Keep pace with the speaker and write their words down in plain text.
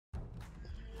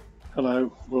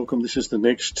Hello, welcome. This is the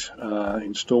next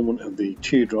instalment of the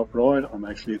teardrop ride. I'm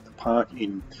actually at the park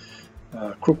in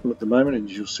Crookwell at the moment, and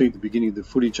you'll see at the beginning of the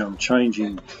footage I'm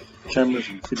changing cameras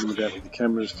and fiddling about with the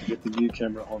cameras to get the new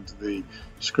camera onto the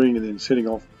screen, and then setting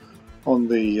off on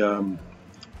the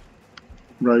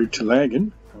road to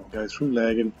Laggan. I'll go through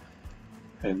Laggan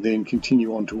and then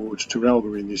continue on towards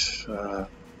Taralga in this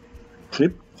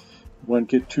clip. Won't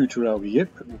get to Taralga yet,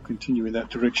 but we'll continue in that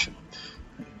direction.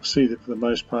 You'll see that for the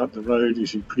most part the road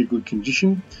is in pretty good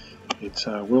condition. It's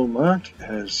well marked, it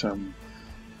has some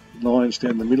lines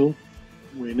down the middle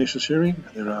where necessary.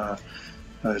 There are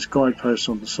those guideposts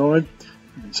on the side,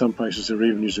 and in some places there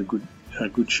even is a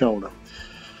good shoulder.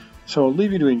 So I'll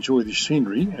leave you to enjoy this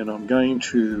scenery, and I'm going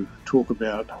to talk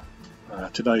about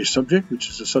today's subject, which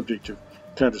is the subject of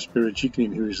Gladys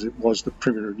Berejiklian, who was the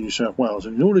Premier of New South Wales.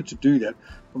 And in order to do that,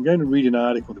 I'm going to read an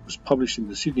article that was published in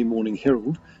the Sydney Morning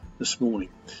Herald this morning.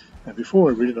 Now,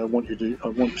 before I read it, I want to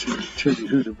tell you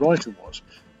who the writer was.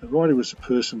 The writer was a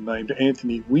person named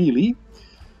Anthony Wheely,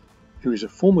 who is a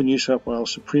former New South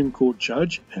Wales Supreme Court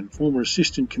judge and former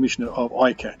Assistant Commissioner of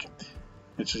ICAC.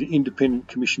 It's the Independent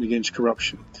Commission Against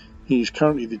Corruption. He is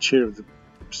currently the chair of the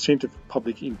Centre for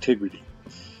Public Integrity.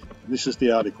 And this is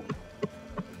the article.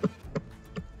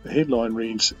 The headline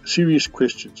reads, "Serious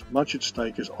questions, much at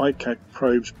stake as ICAC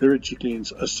probes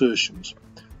Berejiklian's assertions."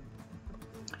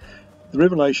 The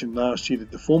revelation last year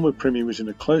that the former Premier was in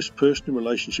a close personal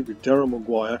relationship with Darryl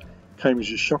Maguire came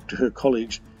as a shock to her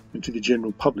colleagues and to the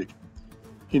general public.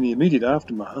 In the immediate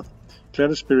aftermath,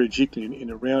 Gladys Berejiklian, in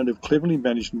a round of cleverly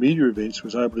managed media events,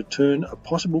 was able to turn a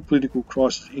possible political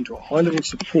crisis into a high-level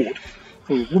support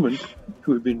for a woman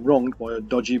who had been wronged by a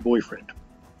dodgy boyfriend.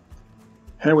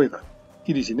 However,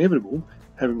 it is inevitable,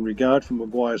 having regard for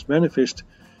Maguire's manifest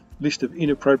list of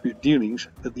inappropriate dealings,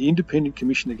 that the Independent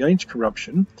Commission Against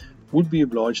Corruption would be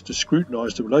obliged to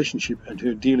scrutinise the relationship and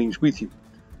her dealings with him.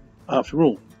 After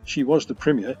all, she was the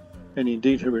Premier, and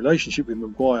indeed her relationship with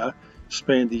Maguire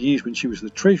spanned the years when she was the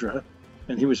Treasurer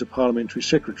and he was a Parliamentary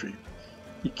Secretary.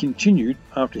 It continued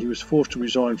after he was forced to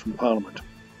resign from Parliament.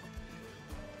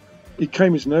 It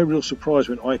came as no real surprise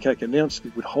when ICAC announced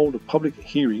it would hold a public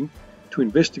hearing to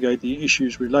investigate the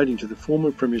issues relating to the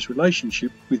former Premier's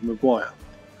relationship with Maguire.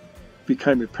 It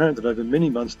became apparent that over many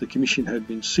months the Commission had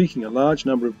been seeking a large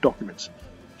number of documents,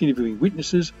 interviewing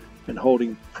witnesses and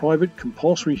holding private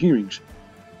compulsory hearings,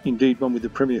 indeed one with the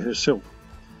Premier herself.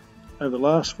 Over the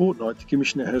last fortnight,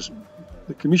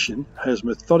 the Commission has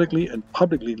methodically and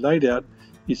publicly laid out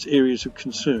its areas of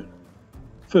concern.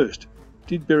 First,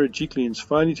 did Berejiklian's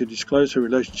failure to disclose her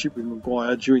relationship with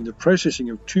Maguire during the processing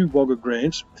of 2 Wagga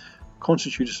grants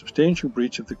constitute a substantial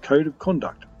breach of the Code of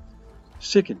Conduct?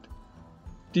 Second,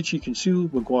 did she conceal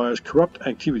Maguire's corrupt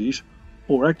activities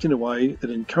or act in a way that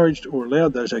encouraged or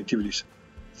allowed those activities?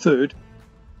 Third,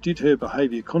 did her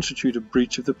behaviour constitute a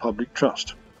breach of the public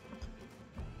trust?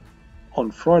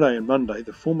 On Friday and Monday,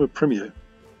 the former Premier,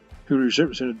 who was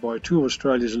represented by 2 of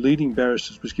Australia's leading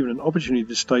barristers, was given an opportunity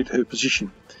to state her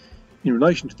position. In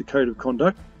relation to the Code of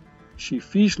Conduct, she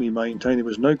fiercely maintained there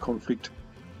was no conflict.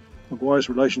 Maguire's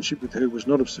relationship with her was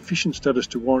not of sufficient status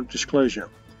to warrant disclosure.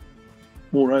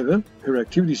 Moreover, her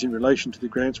activities in relation to the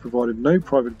grants provided no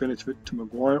private benefit to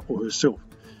Maguire or herself.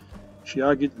 She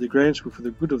argued that the grants were for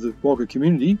the good of the Wagga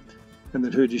community and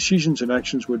that her decisions and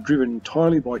actions were driven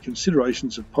entirely by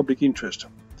considerations of public interest.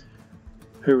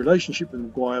 Her relationship with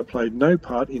Maguire played no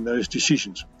part in those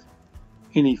decisions.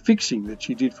 Any fixing that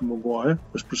she did for Maguire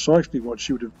was precisely what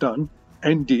she would have done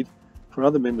and did for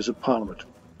other members of Parliament.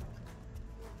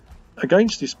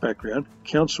 Against this background,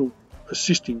 Counsel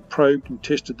assisting probed and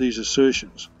tested these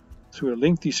assertions through a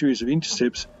lengthy series of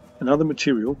intercepts and other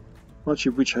material, much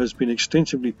of which has been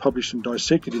extensively published and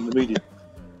dissected in the media.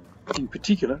 In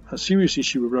particular, a serious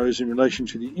issue arose in relation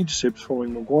to the intercepts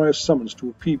following Maguire's summons to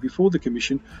appear before the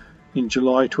Commission in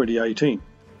July 2018.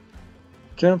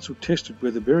 Counsel tested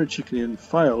whether Berejiklian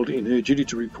failed in her duty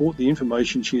to report the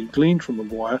information she had gleaned from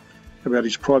Maguire about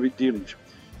his private dealings.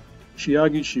 She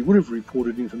argued she would have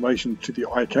reported information to the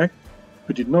ICAC,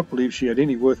 but did not believe she had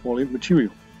any worthwhile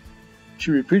material.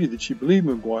 She repeated that she believed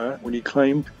Maguire when he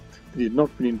claimed that he had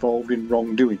not been involved in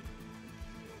wrongdoing.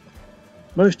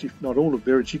 Most, if not all, of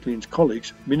Berejiklian's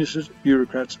colleagues, ministers,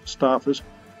 bureaucrats, staffers,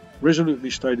 resolutely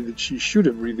stated that she should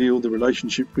have revealed the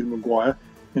relationship with Maguire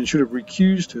and should have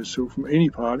recused herself from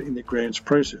any part in the grants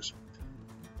process.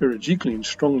 Berejiklian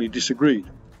strongly disagreed.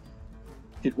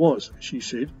 It was, she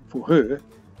said, for her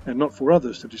and not for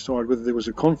others to decide whether there was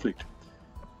a conflict,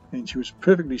 and she was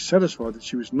perfectly satisfied that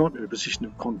she was not in a position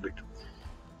of conflict.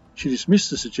 She dismissed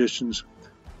the suggestions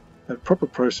that proper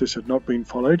process had not been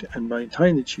followed and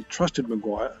maintained that she trusted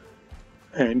Maguire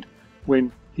and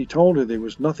When he told her there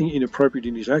was nothing inappropriate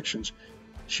in his actions,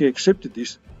 she accepted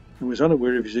this and was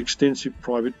unaware of his extensive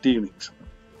private dealings.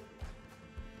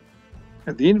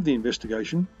 At the end of the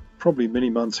investigation, probably many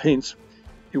months hence,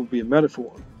 it will be a matter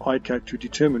for ICAC to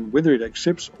determine whether it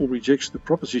accepts or rejects the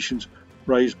propositions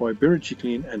raised by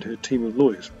Berejiklian and her team of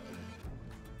lawyers.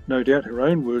 No doubt her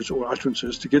own words or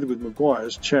utterances, together with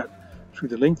Maguire's chat through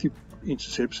the lengthy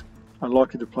intercepts, are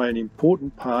likely to play an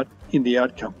important part in the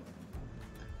outcome.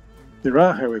 There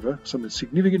are, however, some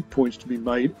significant points to be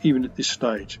made even at this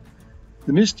stage.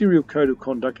 The Ministerial Code of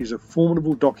Conduct is a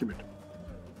formidable document.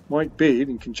 Mike Baird,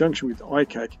 in conjunction with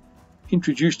ICAC,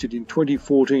 introduced it in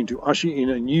 2014 to usher in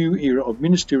a new era of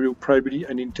ministerial probity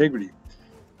and integrity.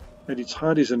 At its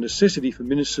heart is a necessity for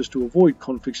ministers to avoid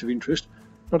conflicts of interest,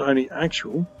 not only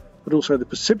actual, but also the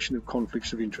perception of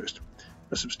conflicts of interest.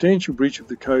 A substantial breach of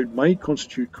the code may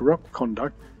constitute corrupt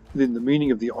conduct within the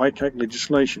meaning of the ICAC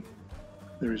legislation.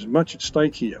 There is much at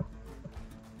stake here.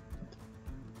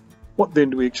 What then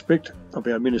do we expect of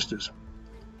our ministers?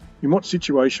 In what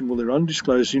situation will their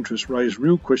undisclosed interests raise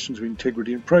real questions of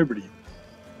integrity and probity?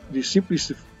 Is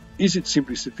it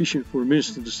simply sufficient for a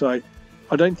minister to say,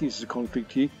 I don't think there's a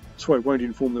conflict here, so I won't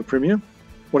inform the Premier?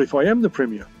 What if I am the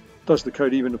Premier? Does the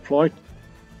code even apply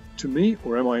to me,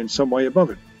 or am I in some way above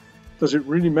it? Does it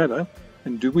really matter,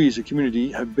 and do we as a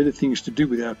community have better things to do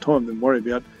with our time than worry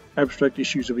about abstract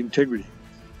issues of integrity?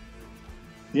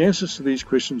 The answers to these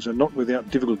questions are not without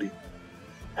difficulty.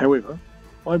 However,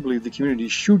 I believe the community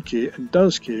should care and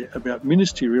does care about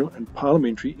ministerial and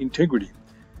parliamentary integrity.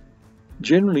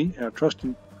 Generally, our trust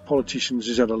in politicians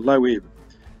is at a low ebb.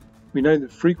 We know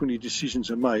that frequently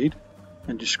decisions are made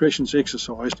and discretions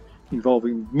exercised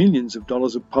involving millions of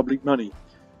dollars of public money.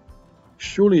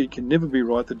 Surely it can never be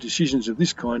right that decisions of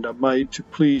this kind are made to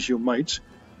please your mates,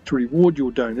 to reward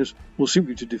your donors, or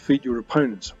simply to defeat your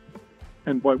opponents.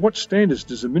 And by what standards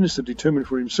does the minister determine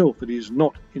for himself that he is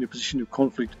not in a position of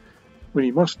conflict, when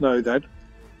he must know that,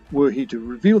 were he to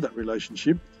reveal that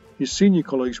relationship, his senior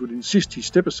colleagues would insist he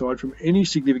step aside from any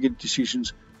significant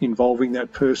decisions involving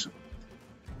that person?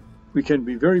 We can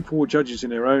be very poor judges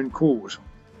in our own cause,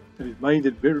 and it may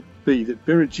be that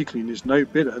Berejiklian is no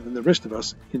better than the rest of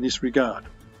us in this regard.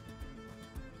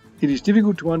 It is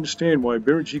difficult to understand why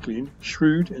Berejiklian,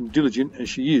 shrewd and diligent as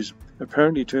she is,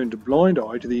 apparently turned a blind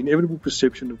eye to the inevitable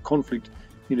perception of conflict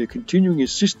in her continuing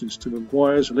assistance to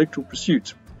Maguire's electoral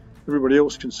pursuits. Everybody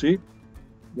else can see it.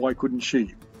 Why couldn't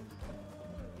she?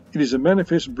 It is a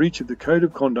manifest breach of the Code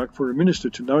of Conduct for a minister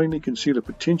to knowingly conceal a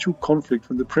potential conflict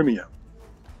from the Premier.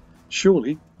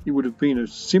 Surely it would have been a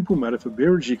simple matter for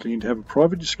Berejiklian to have a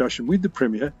private discussion with the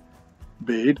Premier,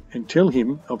 Baird, and tell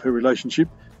him of her relationship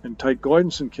and take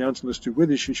guidance and counsel as to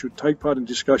whether she should take part in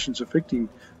discussions affecting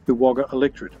the Wagga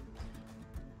electorate.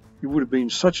 It would have been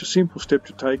such a simple step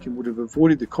to take and would have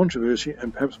avoided the controversy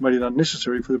and perhaps made it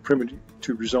unnecessary for the Premier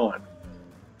to resign.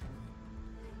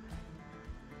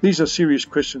 These are serious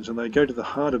questions and they go to the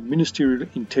heart of ministerial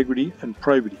integrity and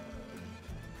probity.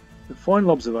 The final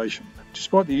observation: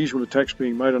 despite the usual attacks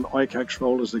being made on ICAC's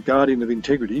role as the guardian of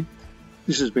integrity,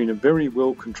 this has been a very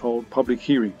well controlled public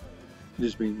hearing. It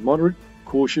has been moderate,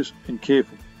 cautious and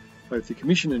careful. Both the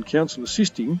Commission and Council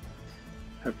assisting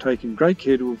have taken great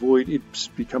care to avoid it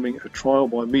becoming a trial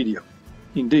by media.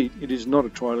 Indeed, it is not a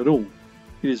trial at all.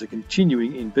 It is a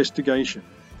continuing investigation,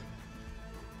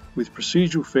 with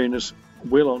procedural fairness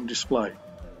well on display.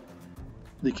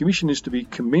 The Commission is to be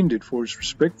commended for its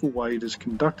respectful way it has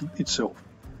conducted itself.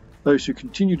 Those who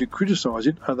continue to criticise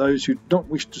it are those who do not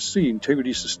wish to see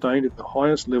integrity sustained at the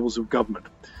highest levels of government.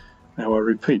 Now I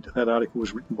repeat, that article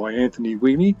was written by Anthony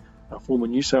Wheely, a former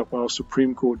New South Wales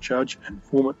Supreme Court judge and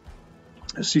former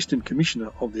Assistant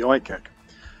Commissioner of the ICAC.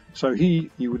 So he,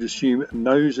 you would assume,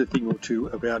 knows a thing or two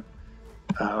about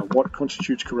what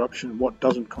constitutes corruption, what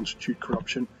doesn't constitute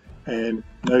corruption, and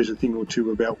knows a thing or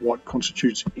two about what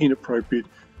constitutes inappropriate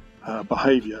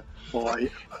behaviour by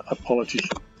a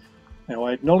politician. Now,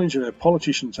 I acknowledge that our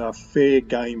politicians are fair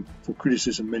game for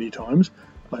criticism many times.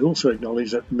 I also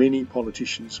acknowledge that many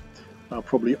politicians are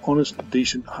probably honest,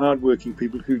 decent, hard-working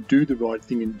people who do the right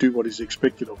thing and do what is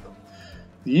expected of them.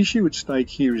 The issue at stake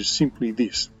here is simply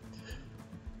this: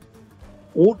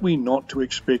 ought we not to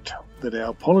expect that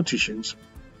our politicians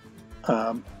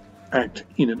act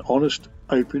in an honest,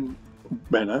 open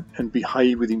manner and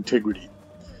behave with integrity?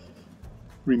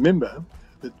 Remember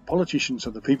that politicians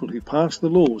are the people who pass the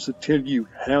laws that tell you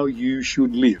how you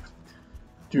should live.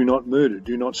 Do not murder,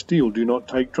 do not steal, do not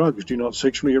take drugs, do not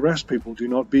sexually harass people, do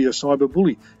not be a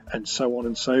cyberbully, and so on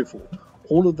and so forth.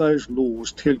 All of those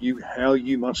laws tell you how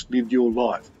you must live your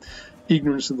life.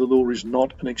 Ignorance of the law is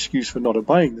not an excuse for not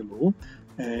obeying the law,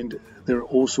 and there are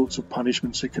all sorts of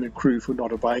punishments that can accrue for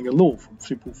not obeying a law, from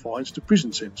simple fines to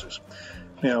prison sentences.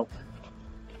 Now,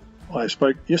 I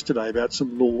spoke yesterday about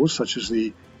some laws, such as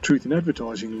the Truth in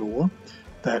Advertising law,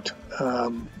 that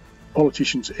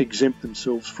politicians exempt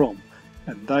themselves from,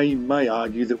 and they may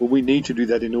argue that, well, we need to do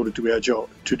that in order to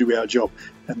do our job,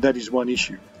 and that is one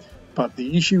issue. But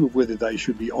the issue of whether they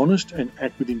should be honest and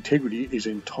act with integrity is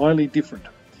entirely different.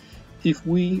 If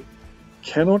we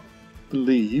cannot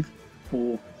believe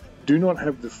or do not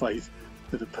have the faith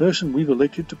that a person we've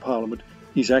elected to Parliament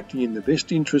is acting in the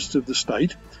best interests of the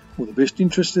state or the best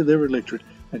interests of their electorate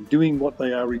and doing what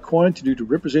they are required to do to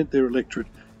represent their electorate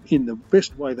in the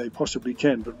best way they possibly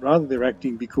can, but rather they're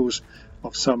acting because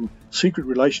of some secret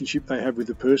relationship they have with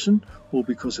the person or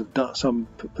because of some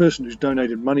person who's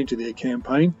donated money to their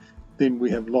campaign, then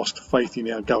we have lost faith in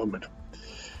our government.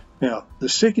 Now, the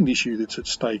second issue that's at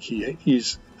stake here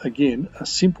is, again, a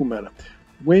simple matter.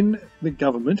 When the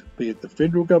government, be it the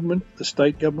federal government, the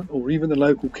state government, or even the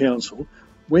local council,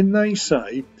 when they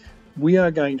say, we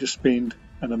are going to spend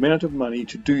an amount of money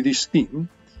to do this thing,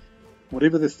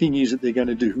 whatever the thing is that they're going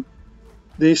to do,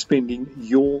 they're spending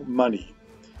your money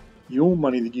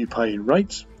that you pay in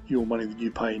rates, your money that you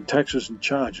pay in taxes and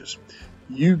charges.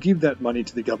 You give that money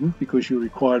to the government because you're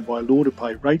required by law to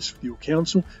pay rates for your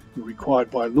council, you're required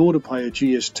by law to pay a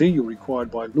GST, you're required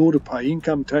by law to pay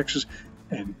income taxes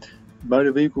and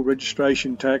motor vehicle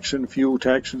registration tax and fuel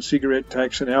tax and cigarette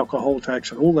tax and alcohol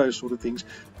tax and all those sort of things.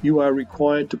 You are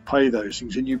required to pay those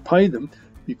things, and you pay them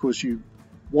because you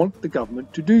want the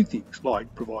government to do things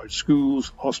like provide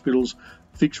schools, hospitals,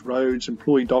 fix roads,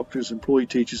 employ doctors, employ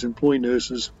teachers, employ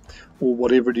nurses, or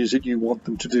whatever it is that you want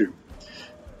them to do.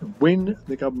 When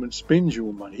the government spends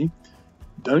your money,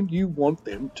 don't you want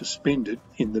them to spend it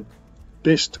in the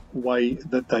best way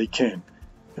that they can?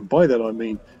 And by that I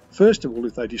mean, first of all,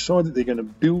 if they decide that they're going to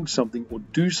build something or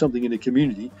do something in a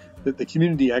community, that the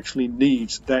community actually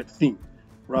needs that thing,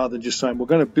 rather than just saying, we're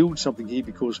going to build something here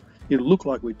because it'll look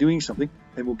like we're doing something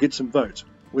and we'll get some votes,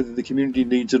 whether the community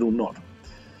needs it or not.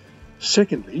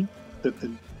 Secondly, that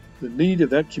the need of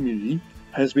that community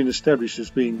has been established as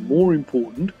being more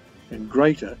important and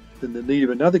greater than the need of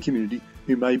another community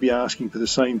who may be asking for the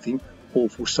same thing or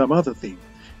for some other thing.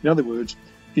 In other words,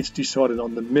 it's decided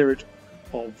on the merit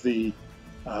of the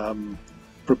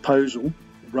proposal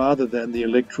rather than the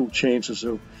electoral chances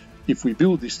of, if we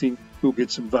build this thing, we'll get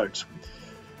some votes.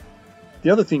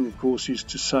 The other thing, of course, is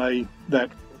to say that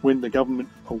when the government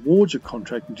awards a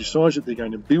contract and decides that they're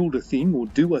going to build a thing or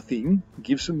do a thing,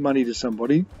 give some money to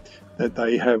somebody, that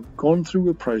they have gone through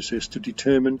a process to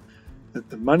determine that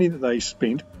the money that they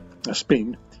spend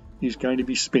is going to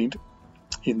be spent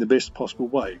in the best possible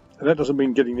way. And that doesn't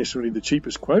mean getting necessarily the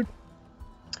cheapest quote.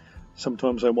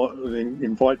 Sometimes I might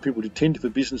invite people to tender for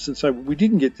business and say, well, we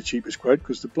didn't get the cheapest quote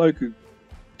because the bloke who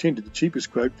tendered the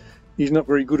cheapest quote, he's not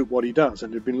very good at what he does,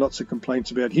 and there have been lots of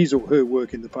complaints about his or her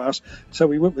work in the past, so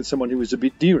we went with someone who was a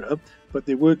bit dearer, but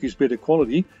their work is better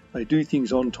quality, they do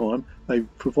things on time, they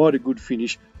provide a good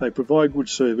finish, they provide good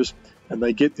service, and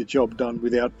they get the job done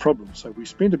without problems. So we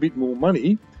spend a bit more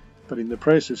money, but in the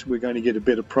process we're going to get a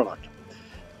better product.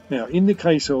 Now, in the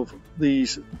case of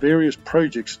these various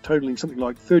projects totaling something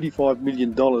like $35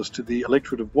 million to the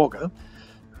electorate of Wagga,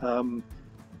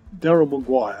 Darryl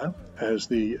Maguire, as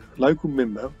the local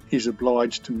member, is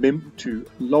obliged to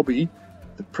lobby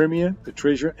the Premier, the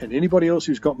Treasurer and anybody else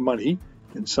who's got money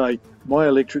and say, my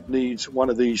electorate needs one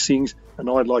of these things and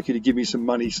I'd like you to give me some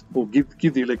money, or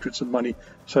give the electorate some money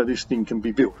so this thing can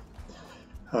be built.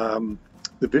 The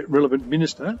relevant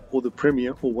minister or the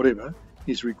Premier or whatever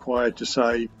is required to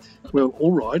say, well,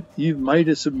 all right, you've made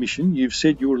a submission, you've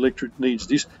said your electorate needs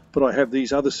this, but I have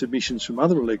these other submissions from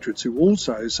other electorates who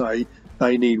also say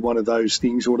they need one of those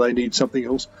things or they need something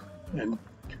else, and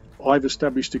I've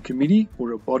established a committee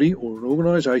or a body or an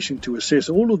organisation to assess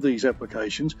all of these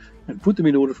applications and put them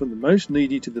in order from the most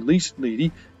needy to the least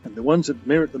needy, and the ones that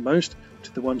merit the most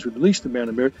to the ones with the least amount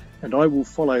of merit, and I will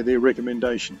follow their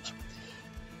recommendations.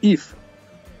 If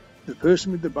the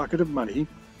person with the bucket of money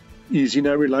is in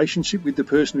a relationship with the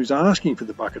person who's asking for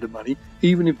the bucket of money,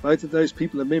 even if both of those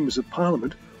people are members of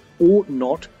Parliament, ought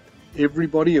not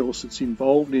everybody else that's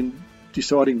involved in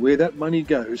deciding where that money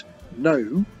goes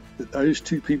know that those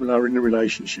two people are in a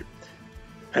relationship?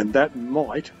 And that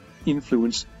might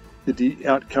influence the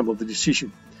outcome of the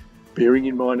decision. Bearing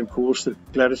in mind, of course,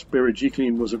 that Gladys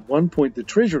Berejiklian was at one point the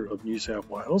Treasurer of New South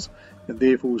Wales and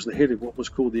therefore was the head of what was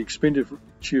called the Expenditure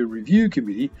Review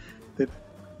Committee that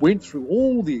went through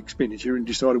all the expenditure and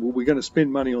decided, well, we're going to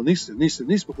spend money on this and this and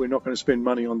this, but we're not going to spend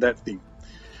money on that thing.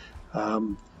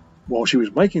 while she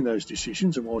was making those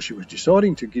decisions and while she was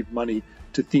deciding to give money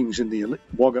to things in the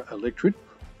Wagga electorate,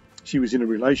 she was in a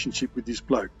relationship with this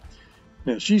bloke.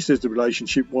 Now, she says the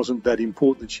relationship wasn't that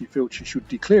important that she felt she should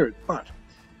declare it, but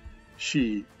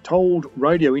she told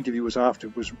radio interviewers after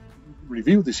it was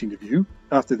revealed, this interview,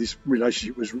 after this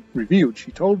relationship was revealed,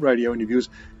 she told radio interviewers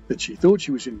that she thought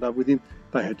she was in love with him.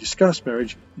 They had discussed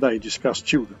marriage, they discussed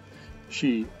children.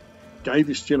 She gave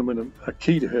this gentleman a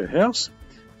key to her house,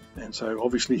 and so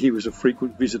obviously he was a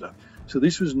frequent visitor. So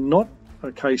this was not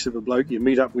a case of a bloke you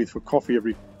meet up with for coffee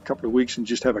every couple of weeks and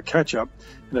just have a catch-up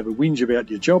and have a whinge about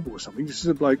your job or something. This is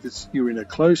a bloke that you're in a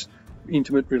close,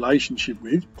 intimate relationship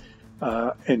with,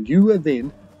 and you are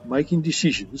then making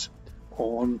decisions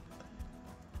on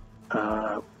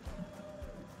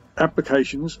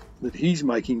applications that he's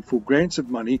making for grants of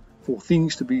money for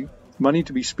money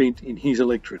to be spent in his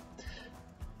electorate.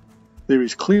 There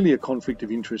is clearly a conflict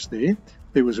of interest there.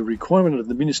 There was a requirement of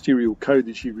the ministerial code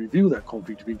that she reveal that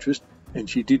conflict of interest, and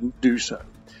she didn't do so.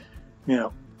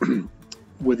 Now,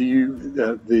 whether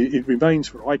it remains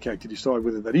for ICAC to decide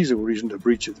whether that is or isn't a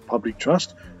breach of the public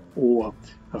trust or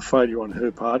a failure on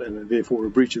her part and therefore a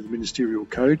breach of the ministerial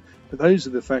code. But those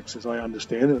are the facts as I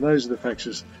understand it, and those are the facts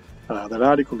as that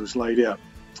article has laid out.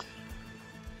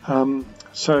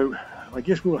 So I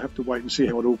guess we'll have to wait and see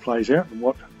how it all plays out and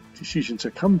what decisions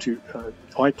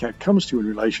ICAC comes to in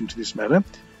relation to this matter.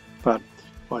 But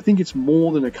I think it's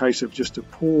more than a case of just a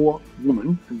poor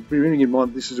woman, and bearing in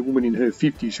mind this is a woman in her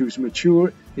 50s who's a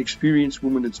mature, experienced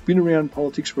woman that's been around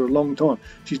politics for a long time.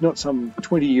 She's not some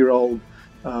 20-year-old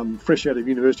fresh out of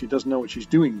university, doesn't know what she's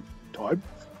doing type.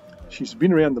 She's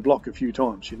been around the block a few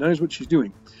times. She knows what she's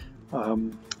doing.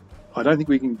 I don't think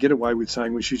we can get away with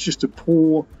saying, well, she's just a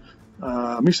poor,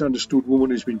 misunderstood woman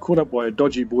who's been caught up by a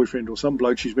dodgy boyfriend or some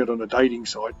bloke she's met on a dating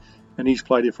site, and he's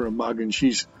played her for a mug, and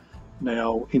she's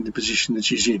now in the position that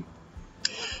she's in.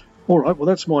 All right, well,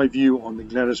 that's my view on the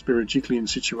Gladys Berejiklian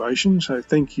situation. So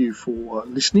thank you for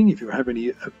listening. If you have any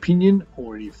opinion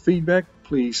or any feedback,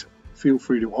 please feel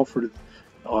free to offer it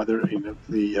either in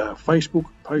the Facebook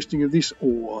posting of this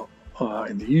or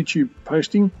in the YouTube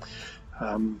posting.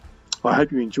 I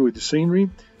hope you enjoyed the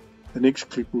scenery. The next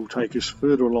clip will take us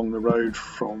further along the road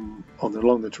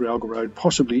along the Taralga road,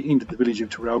 possibly into the village of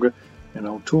Taralga, and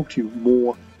I'll talk to you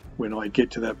more when I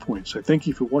get to that point. So thank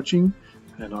you for watching,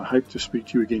 and I hope to speak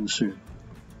to you again soon.